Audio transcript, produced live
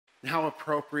And how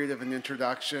appropriate of an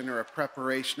introduction or a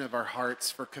preparation of our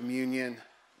hearts for communion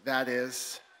that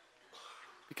is.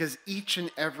 Because each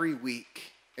and every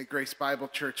week at Grace Bible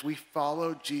Church, we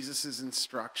follow Jesus'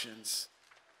 instructions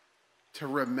to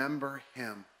remember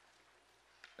him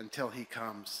until he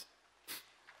comes.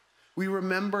 We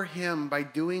remember him by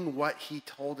doing what he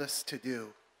told us to do,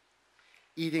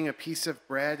 eating a piece of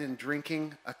bread and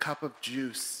drinking a cup of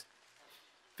juice,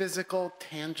 physical,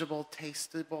 tangible,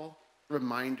 tastable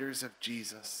reminders of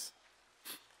Jesus.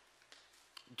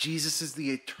 Jesus is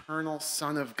the eternal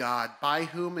Son of God, by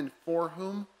whom and for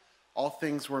whom all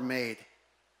things were made,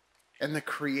 and the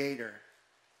Creator,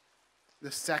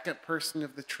 the second person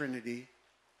of the Trinity,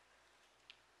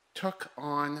 took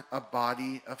on a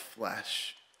body of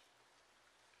flesh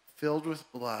filled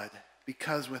with blood,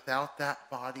 because without that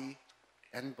body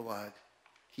and blood,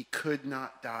 he could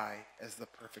not die as the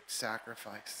perfect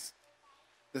sacrifice,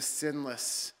 the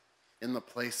sinless in the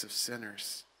place of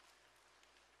sinners.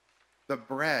 The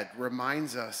bread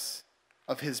reminds us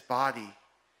of his body,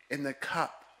 and the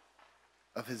cup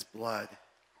of his blood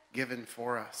given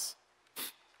for us.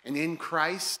 And in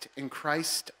Christ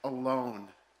alone,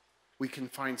 we can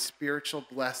find spiritual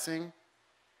blessing.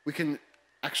 We can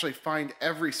actually find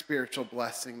every spiritual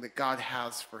blessing that God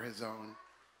has for his own.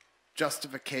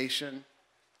 Justification,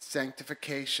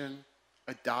 sanctification,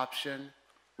 adoption,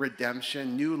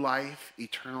 redemption, new life,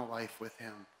 eternal life with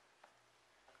him.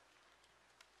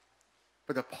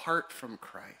 But apart from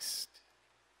Christ,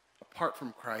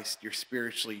 you're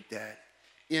spiritually dead.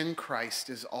 In Christ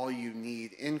is all you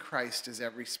need. In Christ is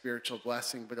every spiritual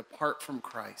blessing. But apart from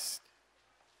Christ,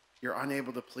 you're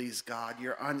unable to please God.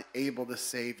 You're unable to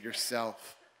save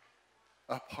yourself.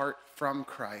 Apart from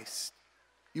Christ,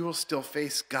 you will still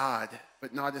face God,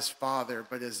 but not as Father,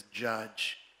 but as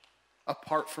Judge.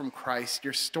 Apart from Christ,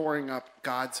 you're storing up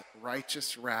God's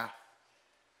righteous wrath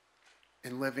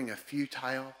and living a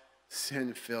futile,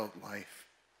 sin-filled life.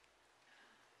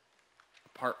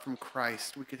 Apart from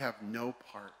Christ, we could have no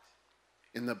part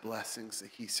in the blessings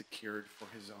that he secured for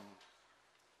his own.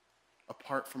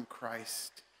 Apart from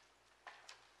Christ,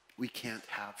 we can't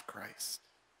have Christ.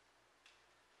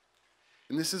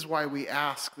 And this is why we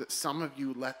ask that some of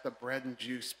you let the bread and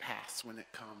juice pass when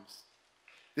it comes.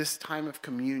 This time of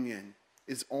communion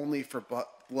is only for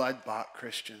blood-bought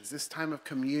Christians. This time of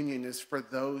communion is for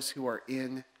those who are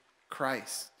in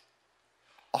Christ.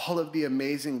 All of the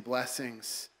amazing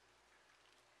blessings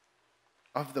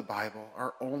of the Bible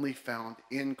are only found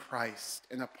in Christ.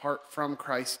 And apart from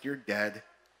Christ, you're dead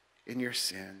in your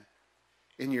sin.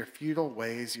 In your futile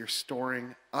ways, you're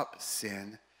storing up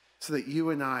sin so that you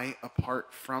and I,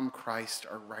 apart from Christ,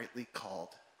 are rightly called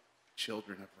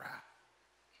children of wrath.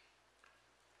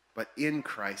 But in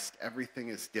Christ, everything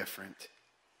is different.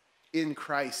 In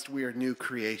Christ, we are new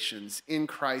creations. In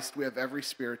Christ, we have every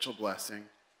spiritual blessing.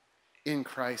 In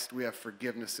Christ, we have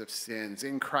forgiveness of sins.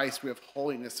 In Christ, we have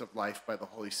holiness of life by the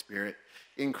Holy Spirit.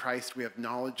 In Christ, we have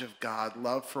knowledge of God,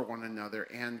 love for one another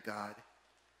and God,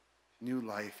 new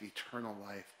life, eternal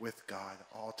life with God,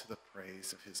 all to the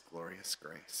praise of his glorious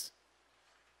grace.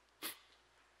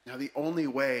 Now, the only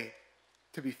way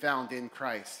to be found in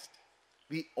Christ,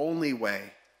 the only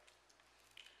way,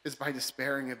 is by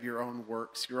despairing of your own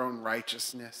works, your own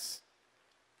righteousness,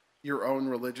 your own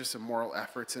religious and moral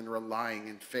efforts, and relying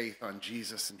in faith on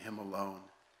Jesus and him alone.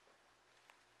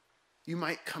 You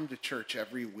might come to church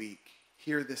every week,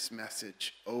 hear this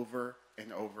message over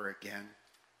and over again,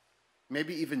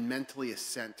 maybe even mentally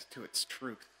assent to its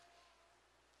truth.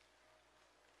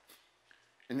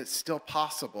 And it's still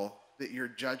possible that you're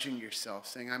judging yourself,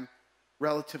 saying, I'm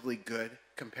relatively good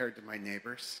compared to my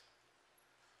neighbors.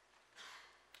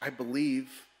 I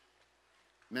believe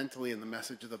mentally in the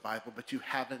message of the Bible, but you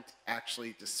haven't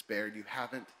actually despaired. You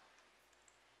haven't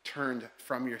turned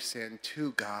from your sin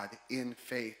to God in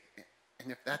faith.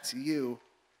 And if that's you,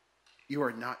 you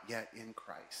are not yet in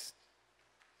Christ.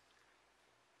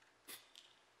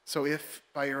 So if,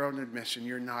 by your own admission,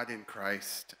 you're not in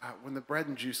Christ, when the bread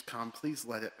and juice come, please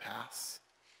let it pass.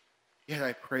 Yet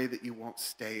I pray that you won't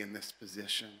stay in this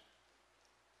position.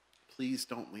 Please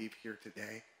don't leave here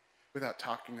today without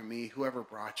talking to me, whoever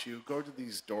brought you. Go to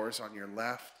these doors on your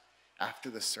left after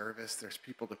the service. There's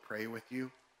people to pray with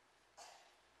you.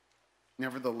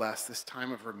 Nevertheless, this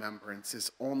time of remembrance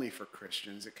is only for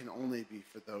Christians. It can only be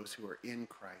for those who are in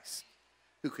Christ,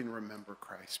 who can remember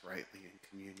Christ rightly in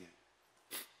communion.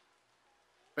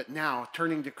 But now,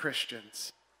 turning to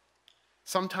Christians,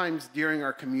 sometimes during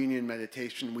our communion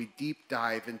meditation, we deep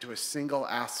dive into a single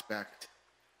aspect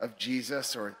of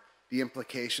Jesus or the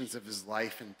implications of his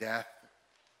life and death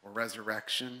or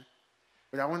resurrection.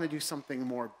 But I want to do something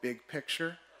more big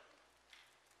picture.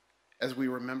 as we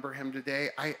remember him today,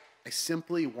 I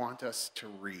simply want us to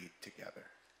read together.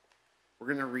 We're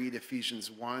going to read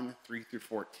Ephesians 1, 3 through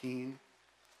 14,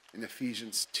 and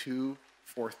Ephesians 2,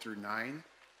 4 through 9.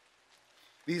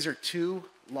 These are two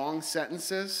long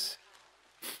sentences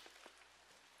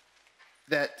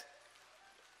that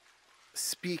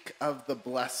speak of the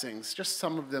blessings, just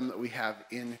some of them that we have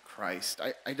in Christ.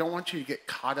 I don't want you to get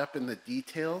caught up in the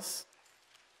details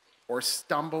or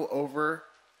stumble over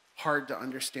hard to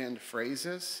understand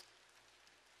phrases,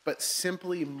 but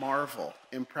simply marvel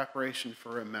in preparation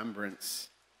for remembrance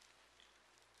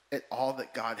at all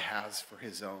that God has for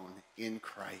his own in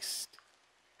Christ.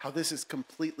 How this is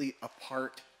completely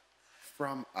apart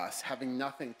from us, having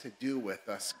nothing to do with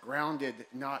us, grounded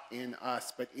not in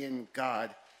us, but in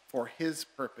God for his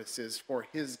purposes, for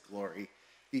his glory,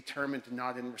 determined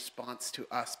not in response to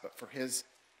us, but for his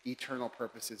eternal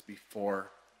purposes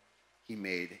before he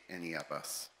made any of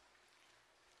us.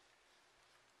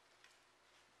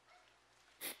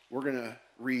 We're going to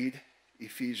read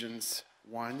Ephesians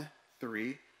 1,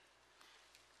 3.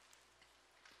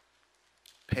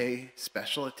 Pay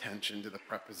special attention to the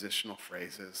prepositional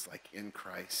phrases like in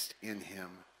Christ, in him,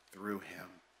 through him,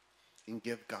 and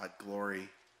give God glory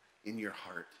in your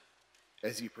heart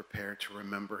as you prepare to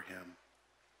remember him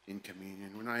in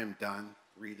communion. When I am done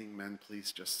reading, men,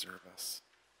 please just serve us.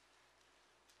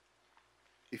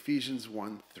 Ephesians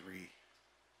 1, 3.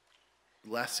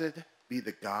 Blessed be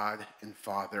the God and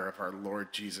Father of our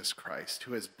Lord Jesus Christ,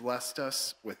 who has blessed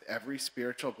us with every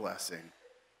spiritual blessing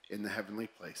in the heavenly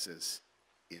places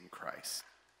in Christ,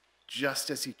 just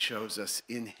as he chose us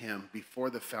in him before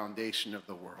the foundation of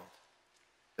the world,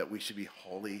 that we should be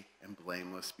holy and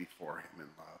blameless before him in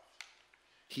love.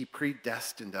 He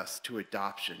predestined us to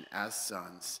adoption as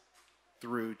sons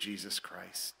through Jesus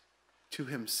Christ, to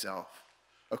himself,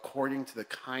 according to the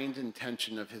kind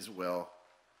intention of his will,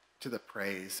 to the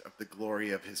praise of the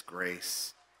glory of his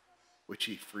grace, which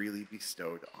he freely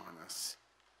bestowed on us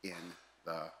in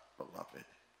the beloved.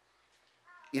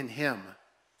 In him,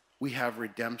 we have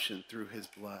redemption through his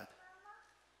blood,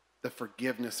 the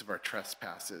forgiveness of our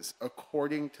trespasses,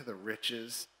 according to the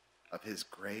riches of his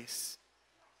grace,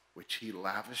 which he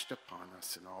lavished upon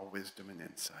us in all wisdom and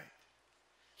insight.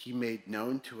 He made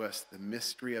known to us the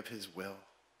mystery of his will,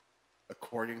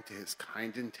 according to his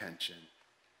kind intention,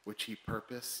 which he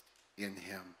purposed in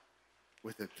him,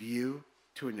 with a view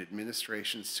to an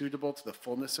administration suitable to the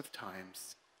fullness of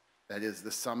times, that is,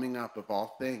 the summing up of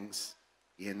all things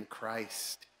in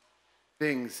Christ,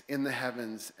 things in the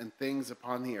heavens and things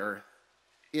upon the earth.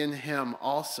 In him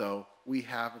also we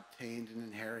have obtained an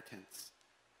inheritance,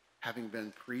 having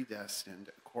been predestined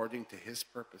according to his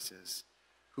purposes,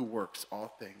 who works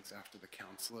all things after the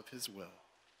counsel of his will,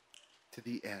 to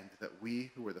the end that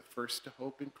we who were the first to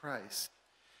hope in Christ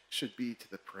should be to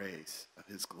the praise of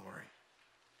his glory.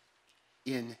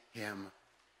 In him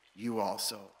you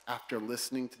also, after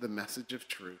listening to the message of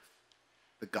truth,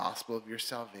 the gospel of your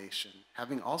salvation,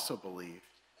 having also believed,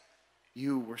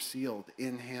 you were sealed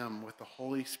in him with the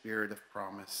Holy Spirit of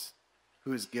promise,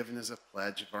 who is given as a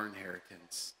pledge of our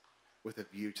inheritance, with a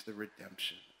view to the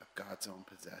redemption of God's own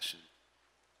possession,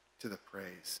 to the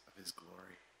praise of his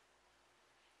glory.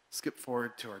 Skip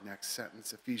forward to our next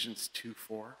sentence, Ephesians 2,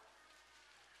 4.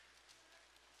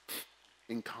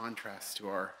 In contrast to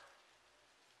our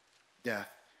death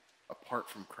apart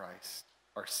from Christ,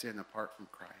 our sin apart from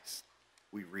Christ,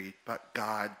 we read, but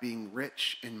God, being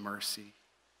rich in mercy,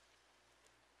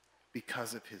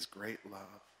 because of his great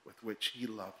love with which he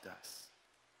loved us,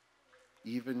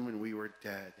 even when we were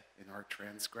dead in our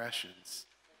transgressions,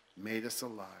 made us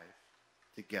alive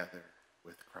together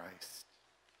with Christ.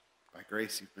 By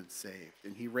grace you've been saved,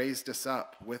 and he raised us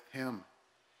up with him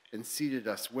and seated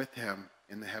us with him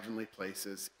in the heavenly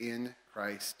places in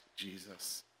Christ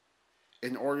Jesus,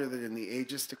 in order that in the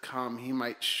ages to come he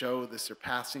might show the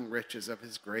surpassing riches of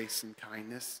his grace and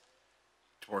kindness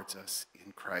towards us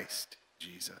in Christ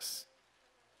Jesus.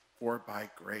 For by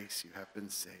grace you have been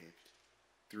saved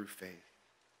through faith,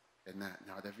 and that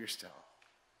not of yourself.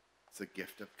 It's a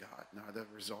gift of God, not a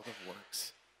result of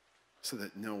works, so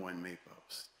that no one may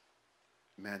boast.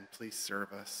 Men, please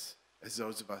serve us as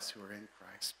those of us who are in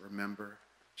Christ remember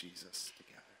Jesus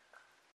together.